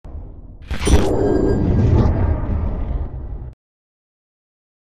Where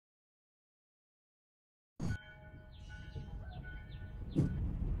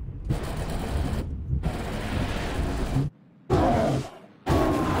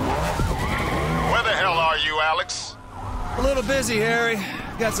the hell are you, Alex? A little busy, Harry.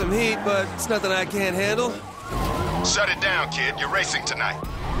 Got some heat, but it's nothing I can't handle. Shut it down, kid. You're racing tonight.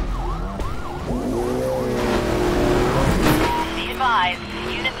 Be advised,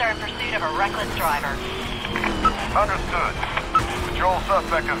 units are in pursuit of a reckless driver. Understood. Patrol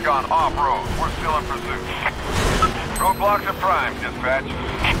suspect has gone off-road. We're still in pursuit. Roadblocks are primed, dispatch.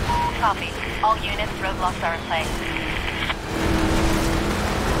 Copy. All units, roadblocks are in place.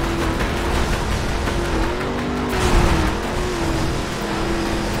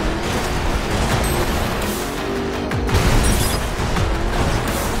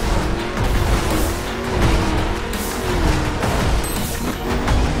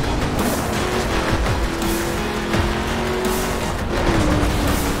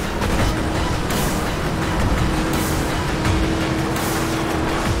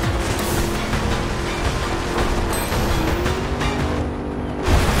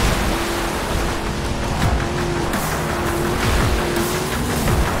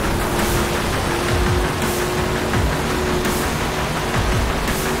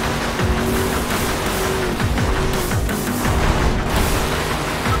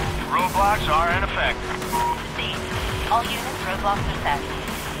 Roadblocks are in effect. C. All units, roadblocks are set.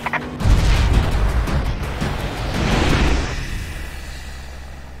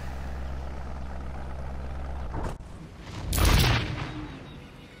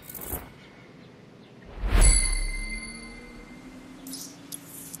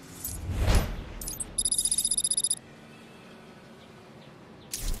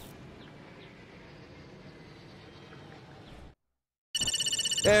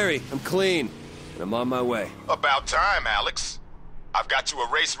 Harry, I'm clean, and I'm on my way. About time, Alex. I've got you a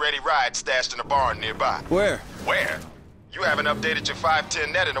race-ready ride stashed in a barn nearby. Where? Where? You haven't updated your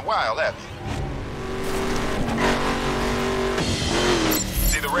 510 net in a while, have you?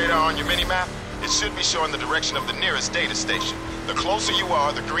 See the radar on your mini-map? It should be showing the direction of the nearest data station. The closer you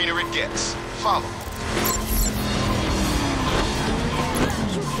are, the greener it gets. Follow.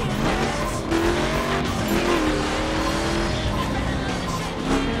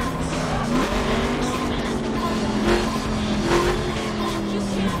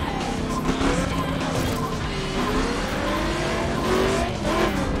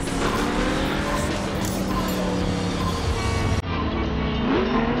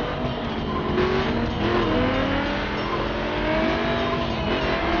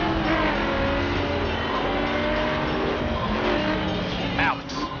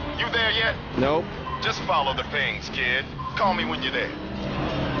 Nope. Just follow the pings, kid. Call me when you're there.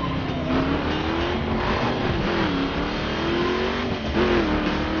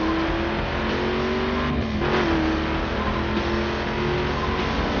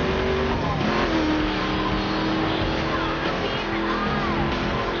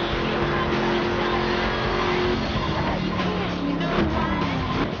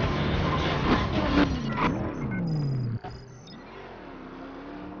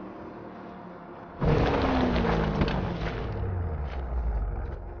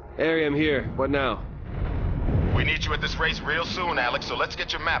 Harry, I'm here. What now? We need you at this race real soon, Alex, so let's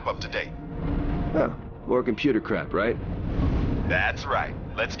get your map up to date. Oh, more computer crap, right? That's right.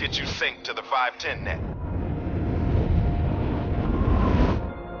 Let's get you synced to the 510 net.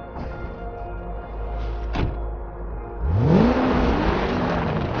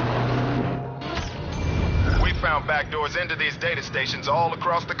 We found backdoors into these data stations all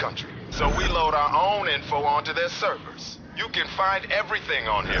across the country, so we load our own info onto their servers. You can find everything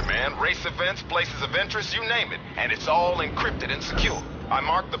on here, man. Race events, places of interest, you name it. And it's all encrypted and secure. I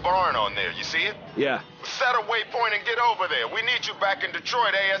marked the barn on there, you see it? Yeah. Set a waypoint and get over there. We need you back in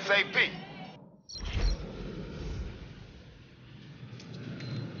Detroit ASAP.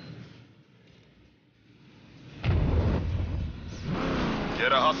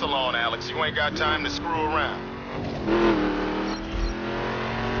 Get a hustle on, Alex. You ain't got time to screw around.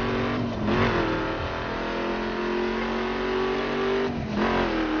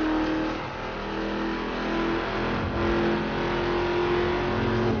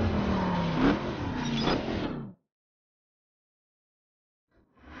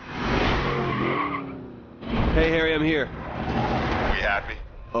 Hey, Harry, I'm here. We happy?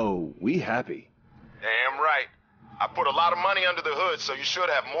 Oh, we happy? Damn right. I put a lot of money under the hood, so you should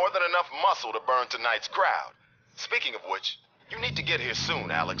have more than enough muscle to burn tonight's crowd. Speaking of which, you need to get here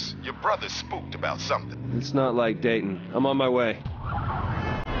soon, Alex. Your brother's spooked about something. It's not like Dayton. I'm on my way.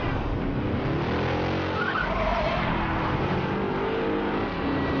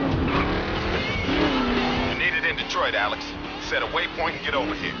 Detroit, Alex. Set a waypoint and get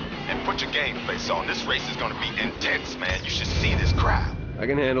over here. And put your game face on. This race is gonna be intense, man. You should see this crowd. I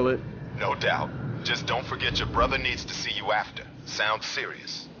can handle it. No doubt. Just don't forget your brother needs to see you after. Sounds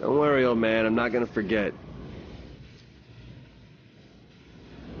serious. Don't worry, old man. I'm not gonna forget.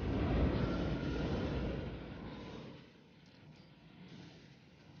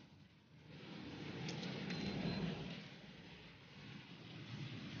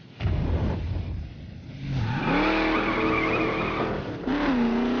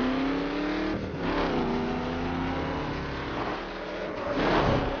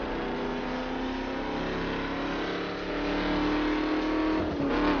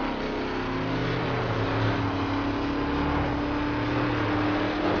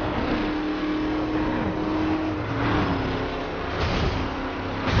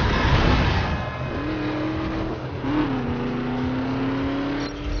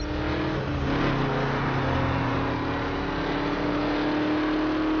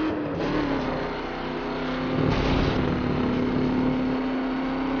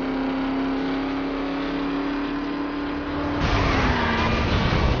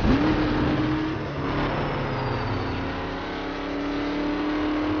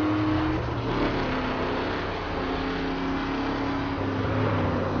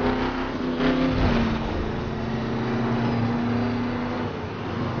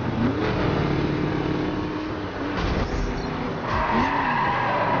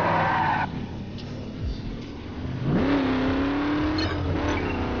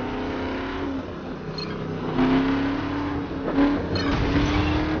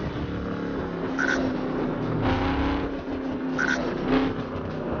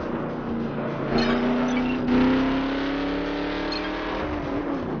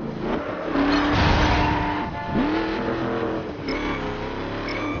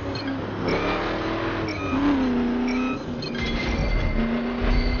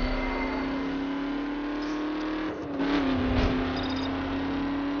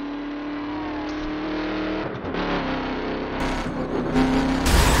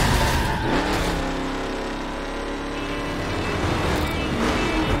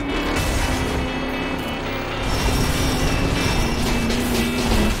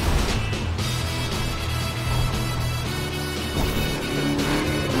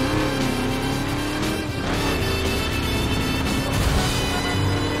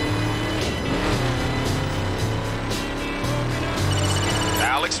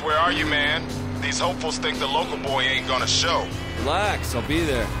 Where are you, man? These hopefuls think the local boy ain't gonna show. Relax, I'll be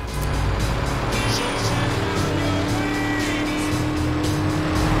there.